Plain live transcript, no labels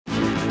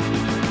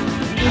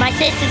My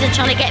sisters are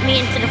trying to get me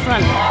into the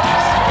front.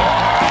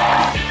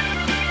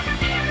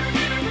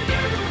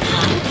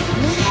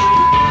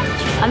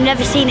 I've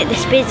never seen it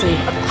this busy.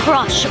 A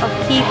crush of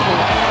people.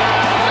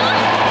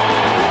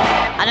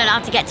 I don't know how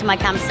to get to my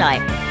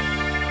campsite.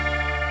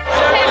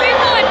 Okay, move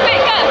forward,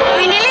 quick, go!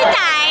 We nearly died!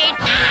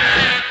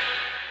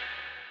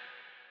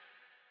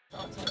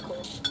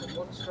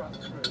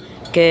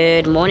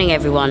 Good morning,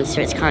 everyone.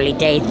 So it's currently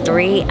day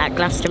 3 at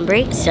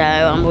Glastonbury. So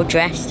I'm all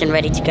dressed and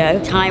ready to go.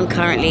 Time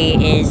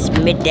currently is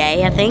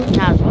midday, I think.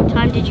 Now, what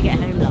time did you get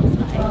home last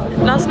night?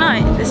 Last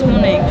night, this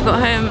morning, I got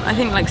home, I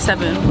think like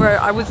 7, where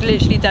I was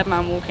literally dead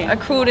man walking. I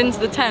crawled into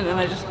the tent and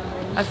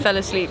I fell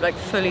asleep, like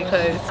fully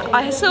clothed.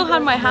 I still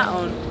had my hat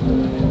on.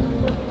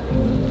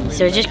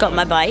 So I just got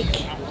my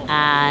bike.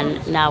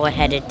 And now we're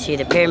headed to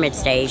the pyramid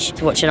stage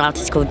to watch an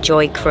artist called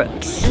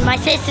Crookes. My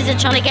sisters are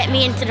trying to get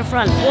me into the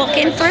front,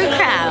 walking through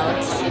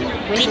crowds.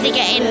 We need to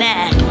get in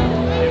there.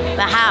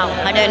 But how?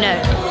 I don't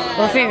know.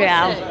 We'll figure it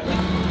out.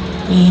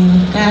 You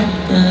got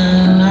the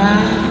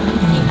line,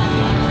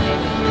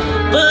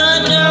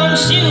 but don't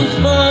you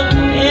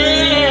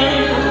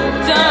forget,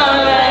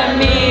 don't let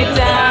me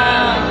down.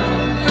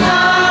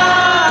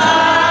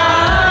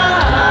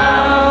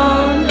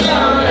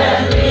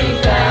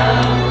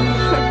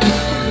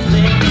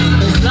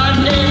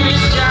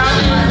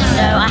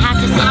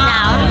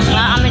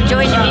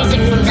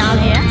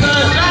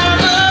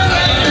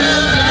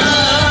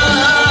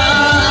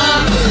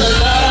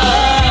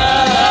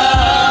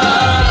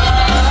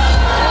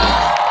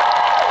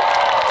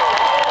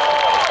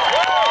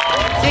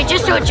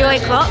 Joy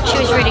Crook, she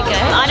was really good.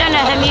 I don't know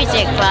her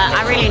music, but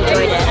I really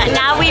enjoyed it. And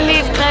now we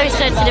move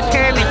closer to the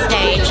pyramid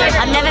stage.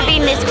 I've never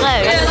been this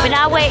close. We're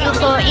now waiting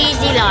for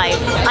Easy Life.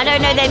 I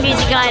don't know their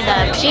music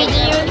either. Gigi,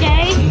 you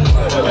okay?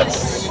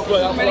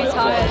 I'm really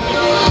tired.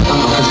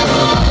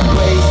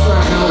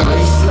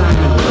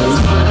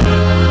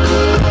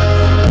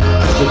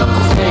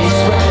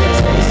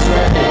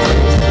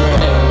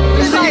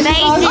 My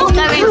bass is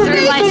going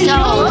through my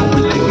soul.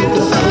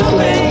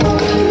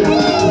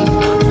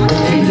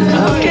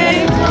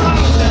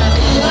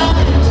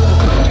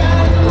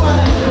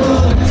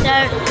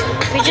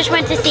 Just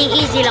went to see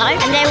Easy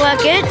Life and they were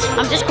good.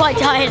 I'm just quite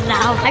tired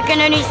now. I can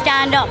only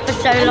stand up for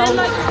so long.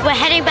 We're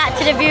heading back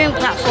to the viewing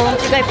platform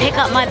to go pick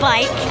up my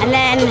bike and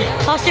then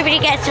possibly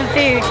get some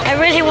food. I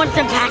really want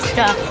some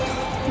pasta.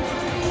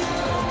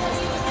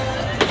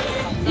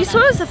 These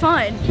toilets are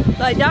fine.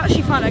 Like, they're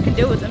actually fine, I can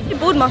deal with them. The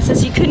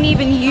Boardmasters, you couldn't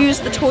even use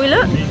the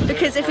toilet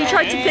because if you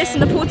tried to piss in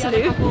the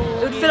portaloo,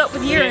 it would fill up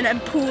with urine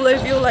and pool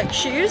over your like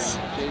shoes.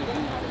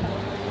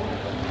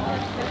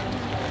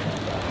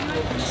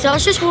 So I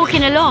was just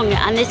walking along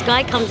and this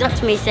guy comes up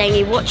to me saying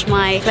he watched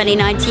my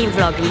 2019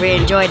 vlog and really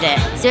enjoyed it.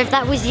 So if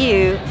that was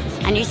you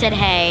and you said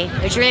hey,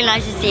 it was really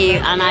nice to see you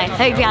and I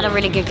hope you had a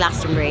really good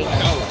Glastonbury.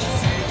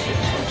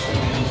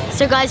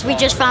 So guys, we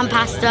just found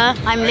pasta.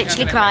 I'm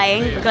literally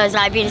crying because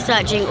I've been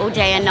searching all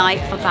day and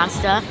night for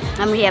pasta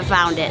and we have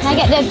found it. Can I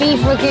get the beef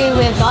ragu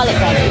with garlic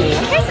bread, please?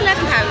 Here's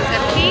 11 pounds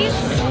then, please.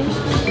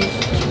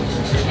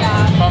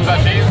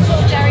 Parmesan cheese?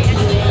 Jerry and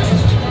cheese.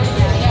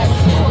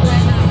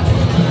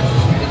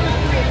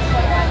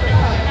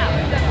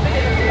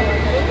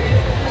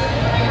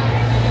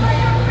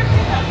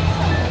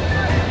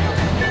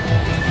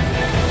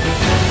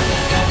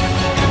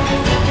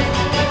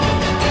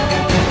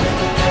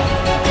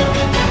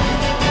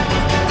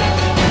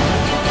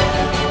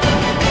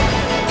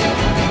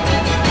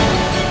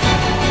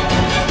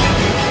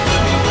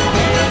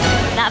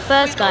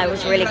 First guy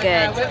was really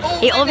good.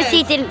 He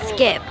obviously didn't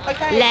skip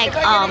leg,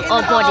 arm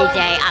or body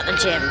day at the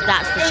gym,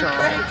 that's for sure.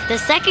 The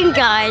second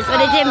guys,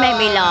 but it did make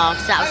me laugh,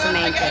 so that was the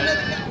main thing.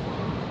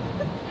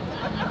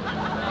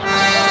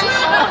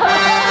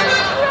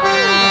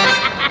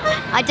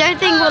 I don't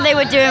think what they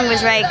were doing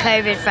was very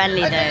COVID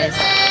friendly though.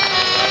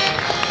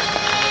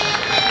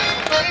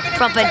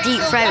 Proper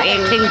deep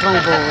throating ping pong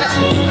balls.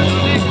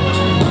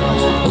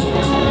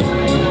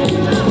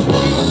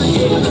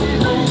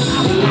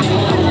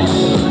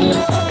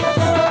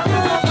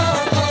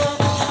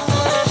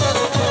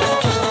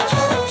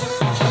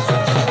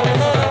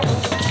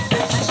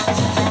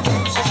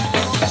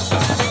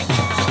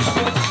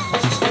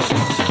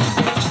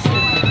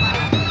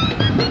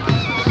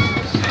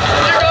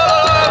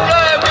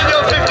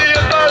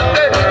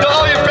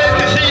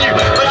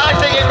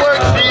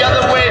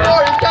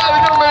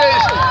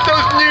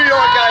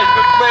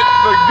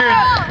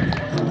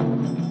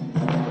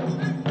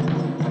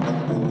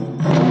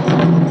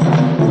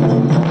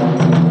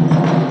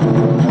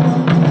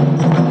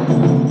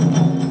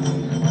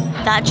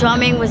 That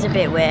drumming was a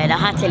bit weird. I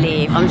had to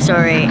leave. I'm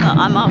sorry.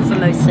 I'm up for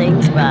most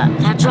things, but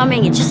that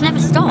drumming, it just never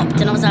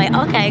stopped. And I was like,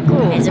 okay,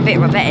 cool. It's a bit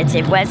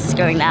repetitive. Where's this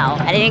going now?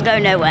 I didn't go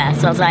nowhere.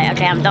 So I was like,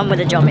 okay, I'm done with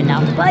the drumming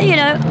now. But you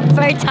know,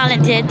 very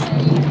talented.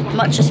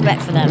 Much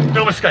respect for them.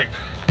 No escape.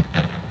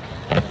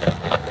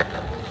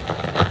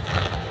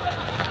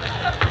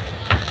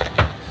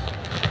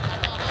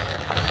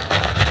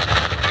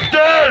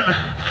 Dan!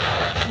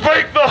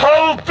 Make the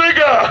hole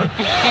bigger!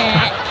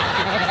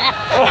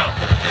 Oh.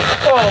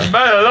 Oh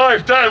man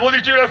alive, Dad, what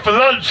did you have for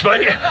lunch,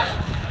 mate?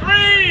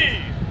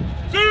 3,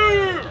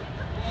 2,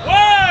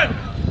 1,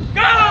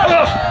 go!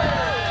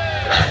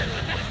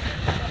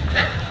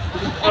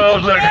 Oh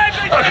look.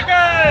 30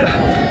 seconds!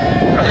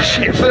 Oh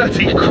shit,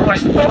 30,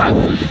 Christ. 20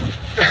 seconds!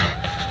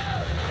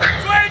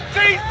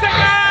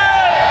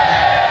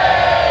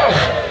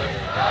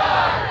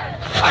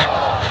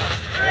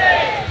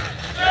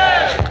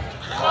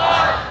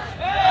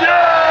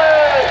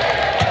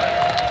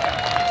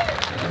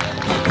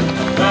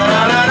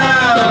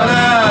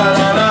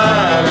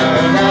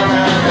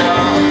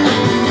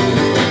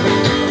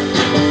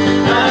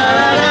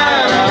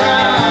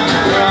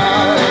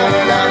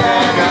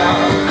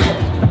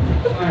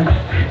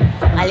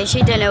 I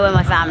literally don't know where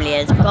my family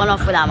is. I've gone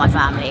off without my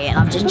family and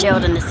I've just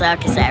chilled in the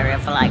circus area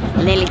for like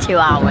nearly 2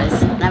 hours.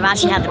 And I've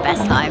actually had the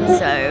best time,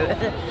 so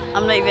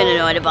I'm not even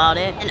annoyed about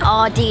it. And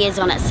Ardee is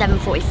on at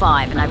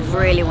 7:45 and I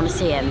really want to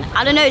see him.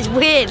 I don't know, it's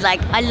weird.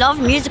 Like, I love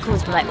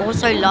musicals, but I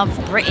also love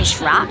British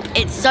rap.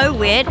 It's so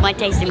weird, my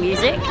taste in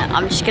music.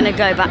 I'm just gonna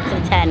go back to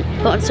the tent,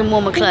 put on some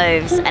warmer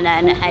clothes and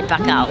then head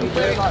back out.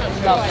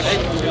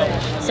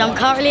 So I'm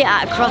currently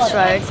at a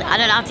crossroads. I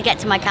don't know how to get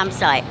to my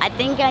campsite. I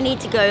think I need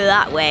to go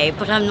that way,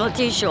 but I'm not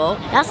too sure.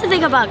 That's the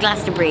thing about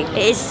Glastonbury. It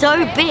is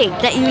so big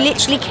that you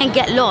literally can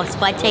get lost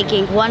by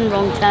taking one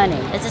wrong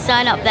turning. There's a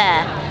sign up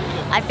there.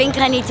 I think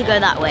I need to go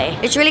that way.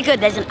 It's really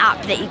good. There's an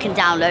app that you can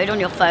download on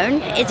your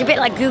phone. It's a bit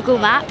like Google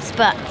Maps,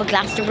 but for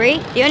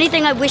Glastonbury. The only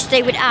thing I wish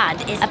they would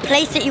add is a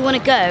place that you want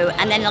to go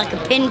and then like a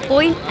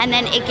pinpoint, and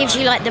then it gives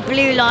you like the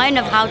blue line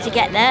of how to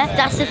get there.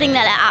 That's the thing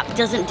that the app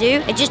doesn't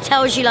do. It just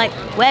tells you like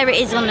where it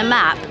is on the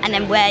map and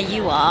then where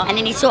you are, and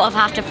then you sort of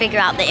have to figure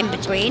out the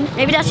in-between.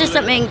 Maybe that's just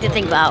something to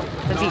think about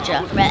for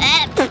future.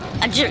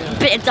 A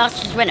bit of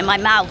dust just went in my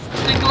mouth.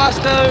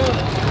 Glasto!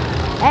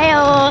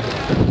 Hey-oh!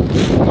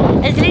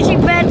 There's literally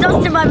bare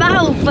dust in my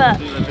mouth, but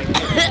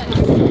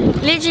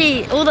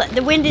literally, all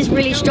the wind is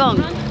really strong.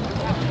 Did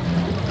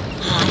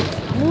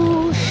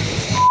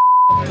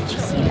you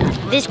see that?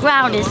 This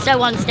ground is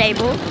so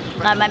unstable,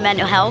 like my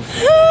mental health.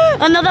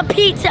 Another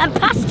pizza and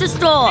pasta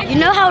store. You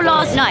know how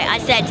last night I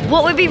said,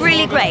 what would be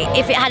really great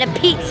if it had a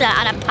pizza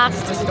and a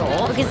pasta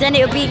store, because then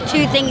it would be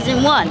 2 things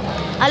in one.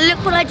 And look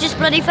what I just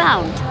bloody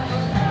found.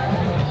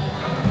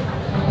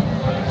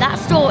 That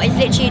store is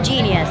literally a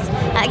genius.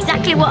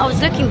 Exactly what I was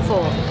looking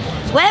for.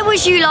 Where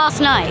was you last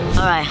night?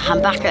 All right,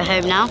 I'm back at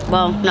home now.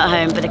 Well, not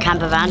home, but the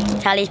camper van.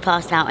 Tally's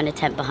passed out in a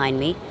tent behind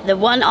me. The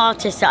one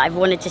artist that I've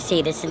wanted to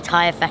see this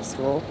entire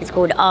festival is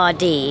called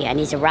Ardee, and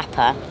he's a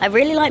rapper. I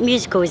really like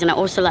musicals, and I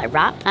also like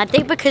rap. And I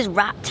think because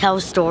rap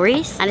tells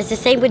stories, and it's the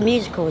same with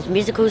musicals.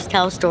 Musicals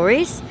tell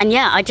stories. And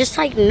yeah, I just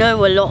like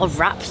know a lot of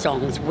rap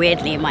songs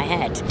weirdly in my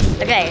head.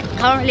 Okay,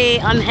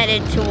 currently I'm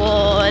headed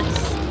towards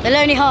the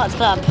Lonely Hearts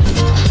Club.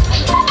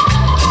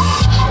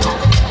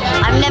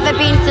 I've never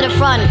been to the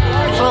front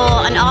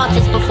for an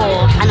artist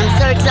before, and I'm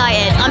so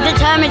excited. I'm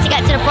determined to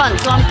get to the front,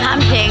 so I'm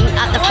camping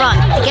at the front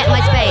to get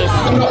my space.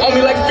 On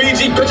me like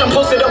Fiji, bitch, I'm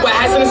posted up with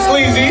hats and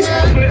sleazies.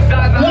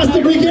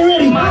 Glastonbury, get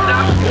ready.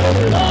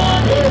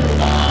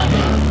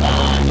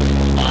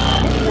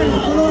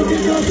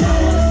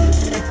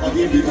 I'll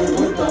give you the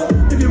hook up.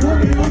 If you're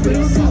walking up in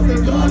a soft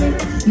and garden,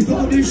 you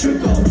probably should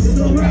go.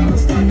 No round,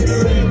 stuck in the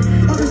ring.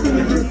 I'm just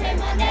gonna say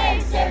my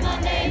name, say my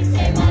name,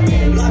 say my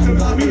name. Life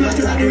about me like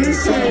you're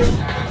insane.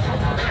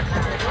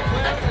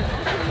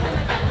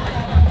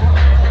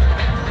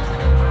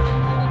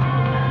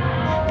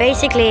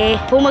 Basically,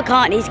 Paul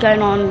McCartney's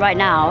going on right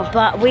now,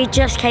 but we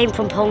just came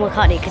from Paul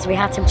McCartney because we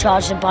had to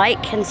charge the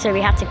bike, and so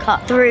we had to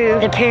cut through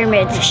the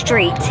Pyramid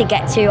Street to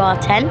get to our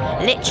tent.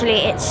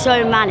 Literally, it's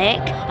so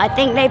manic. I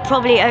think they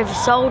probably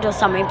oversold or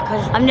something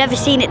because I've never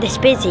seen it this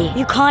busy.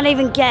 You can't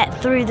even get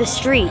through the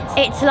streets.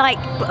 It's like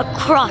a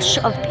crush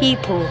of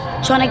people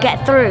trying to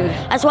get through.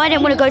 That's why I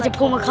didn't want to go to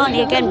Paul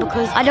McCartney again,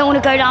 because I don't want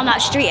to go down that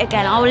street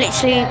again. I will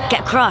literally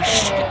get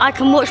crushed. I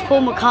can watch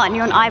Paul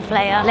McCartney on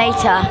iPlayer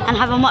later and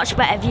have a much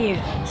better view.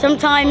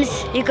 Sometimes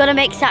you've got to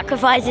make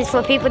sacrifices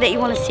for people that you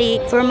want to see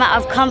for a matter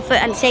of comfort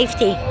and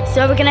safety.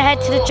 So we're going to head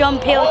to the John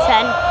Peel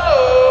tent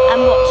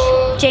and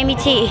watch Jamie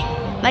T.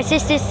 My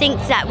sister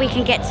thinks that we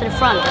can get to the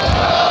front.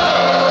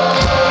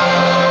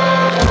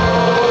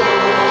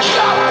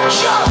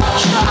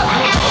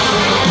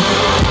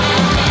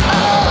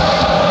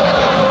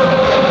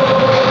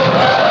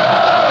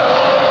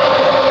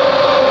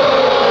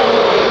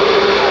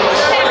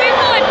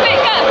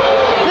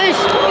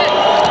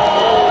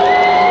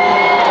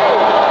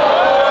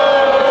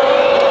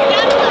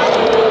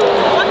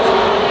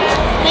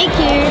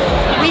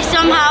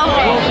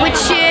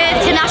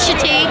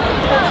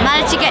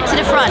 Managed to get to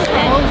the front. Also,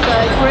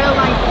 real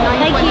nice.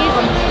 Thank you.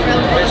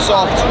 It's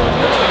soft.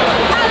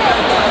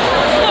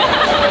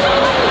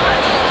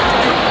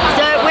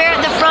 So we're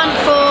at the front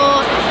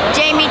for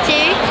Jamie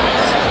T.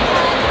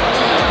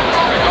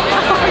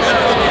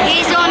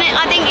 He's on it,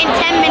 I think, in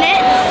 10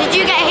 minutes. Did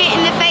you get hit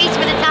in the face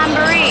with a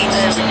tambourine?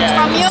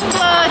 From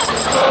Youngblood.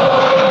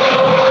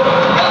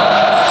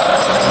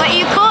 But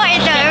you caught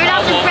it though,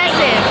 that's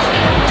impressive.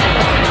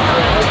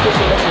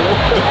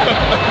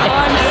 Oh,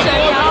 I'm so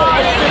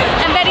proud.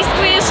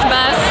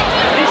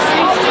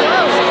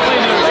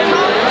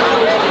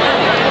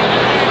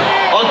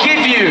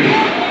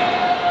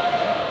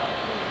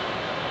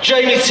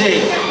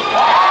 City.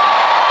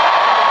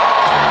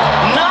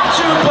 Not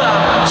too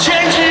bad,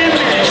 changing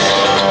this.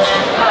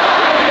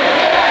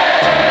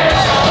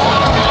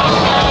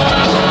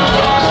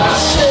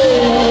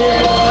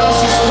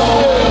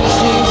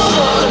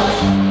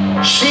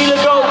 Sheila,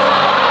 go.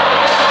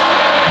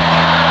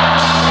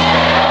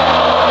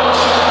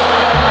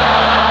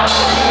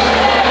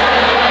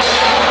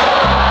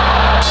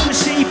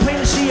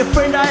 See a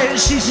friend I had,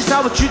 she says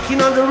I was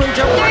drinking on the ridge.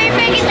 3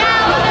 fingers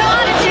down, 1,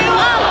 2,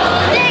 up,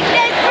 dig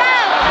this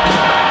round.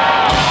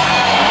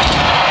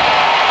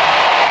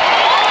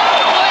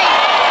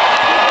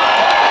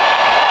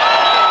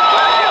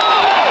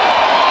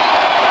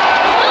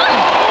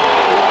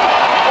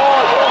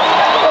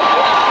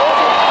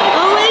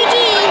 Oh my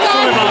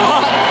Jesus!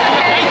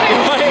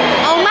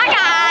 Oh my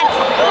God!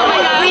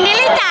 We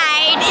nearly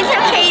died. It's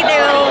okay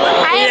though.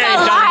 I am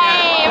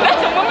alive.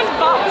 Someone's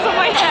butt was on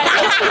my head.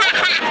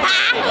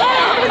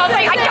 I was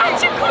like, I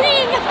got you,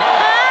 queen!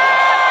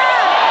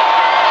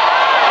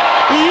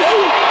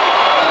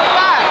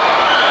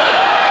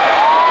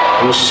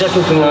 And the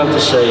second thing I have to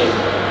say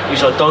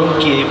is I don't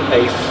give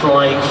a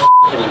flying f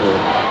anymore.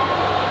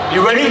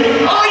 You ready?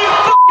 Are you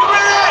f***ing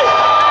ready?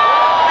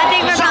 I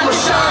think we're about to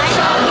die.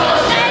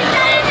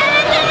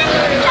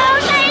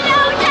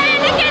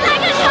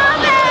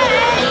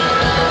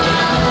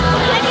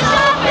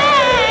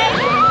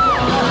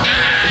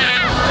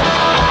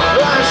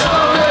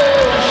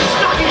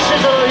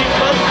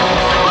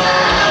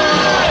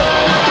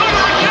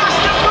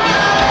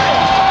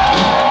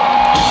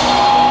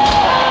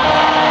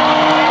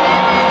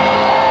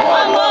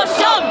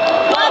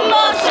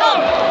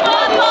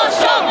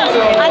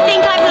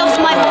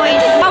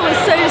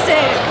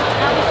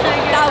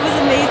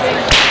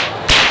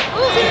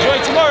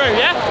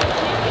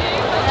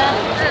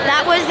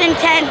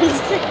 Intense.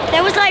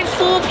 There was like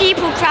 4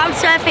 people crowd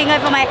surfing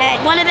over my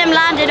head. One of them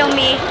landed on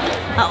me.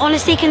 I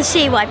honestly can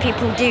see why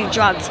people do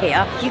drugs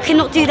here. You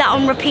cannot do that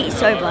on repeat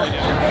sober.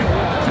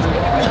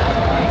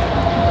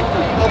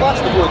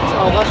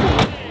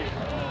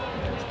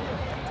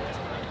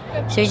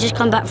 So we just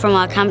come back from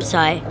our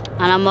campsite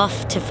and I'm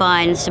off to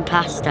find some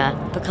pasta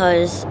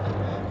because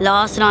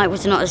last night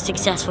was not a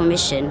successful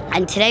mission,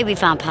 and today we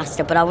found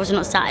pasta, but I was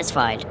not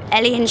satisfied.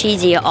 Ellie and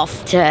Cheesy are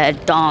off to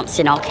dance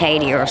in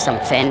Arcadia or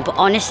something, but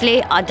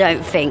honestly, I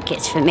don't think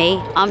it's for me.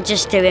 I'm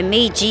just doing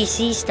me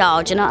GC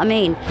style, do you know what I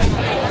mean? You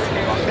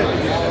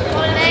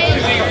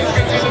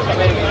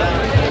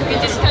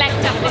can just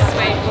collect up this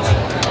way.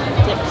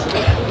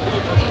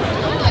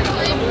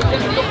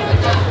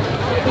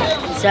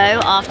 So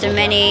after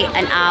many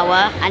an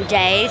hour and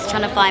days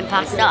trying to find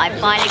pasta, I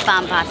finally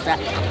found pasta.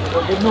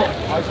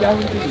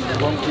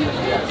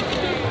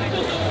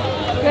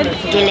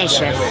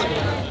 Delicious.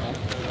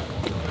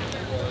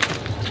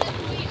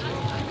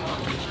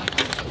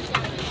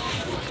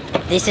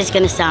 This is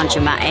going to sound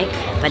dramatic,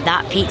 but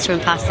that pizza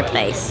and pasta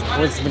place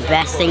was the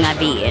best thing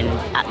I've eaten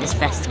at this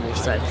festival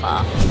so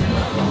far.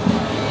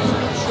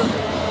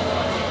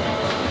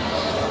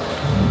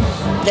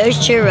 Those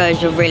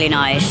churros were really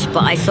nice,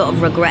 but I sort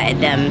of regretted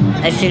them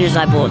as soon as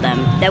I bought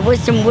them. There was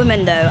some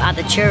woman though at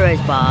the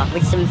churros bar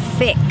with some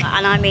thick,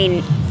 and I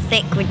mean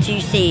thick with 2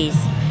 C's,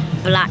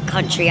 black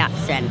country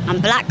accent.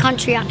 And black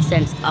country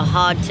accents are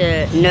hard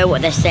to know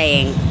what they're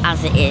saying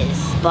as it is,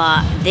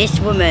 but this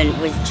woman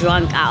was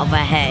drunk out of her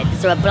head.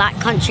 So a black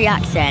country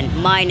accent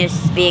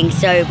minus being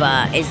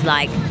sober is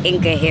like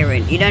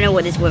incoherent. You don't know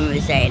what this woman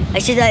was saying.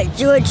 Like she's like,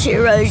 do you want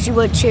churros, do you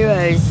want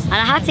churros? And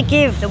I had to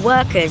give the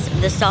workers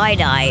the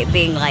side eye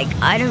being like,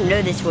 I don't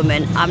know this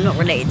woman, I'm not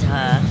related to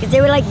her. Because they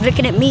were like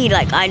looking at me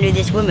like I knew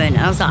this woman.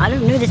 And I was like, I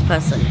don't know this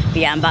person. But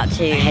yeah, I'm about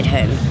to head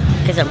home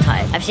because I'm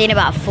tired. I've seen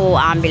about 4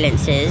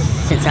 ambulances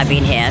since I've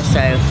been here,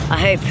 so I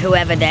hope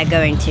whoever they're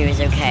going to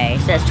is okay.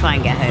 So let's try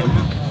and get home.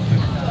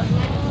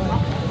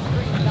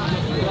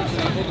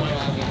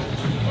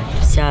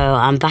 So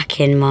I'm back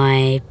in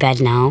my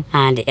bed now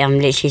and I'm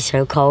literally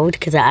so cold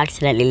because I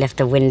accidentally left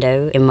the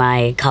window in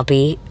my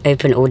cubby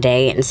open all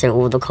day, and so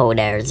all the cold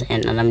air is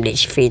in and I'm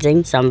literally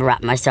freezing. So I'm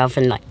wrapped myself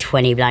in like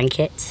 20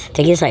 blankets. I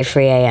think it's like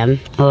 3 a.m.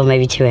 or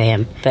maybe 2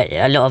 a.m. but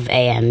a lot of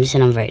a.m.s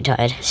and I'm very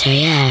tired. So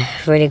yeah,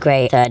 really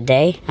great 3rd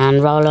day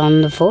and roll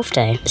on the 4th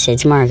day. See you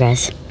tomorrow,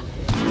 guys. So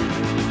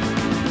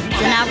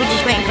now we're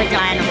just waiting for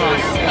Diana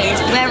Ross.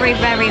 It's very,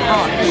 very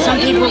hot. Some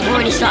people have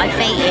already started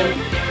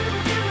fainting.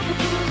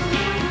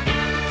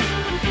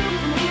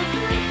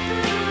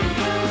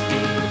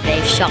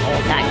 They've shut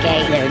off that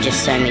gate. There are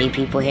just so many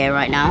people here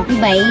right now.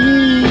 Bye.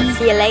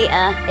 See you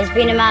later. It's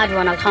been a mad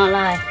one, I can't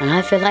lie. And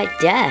I feel like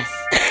death.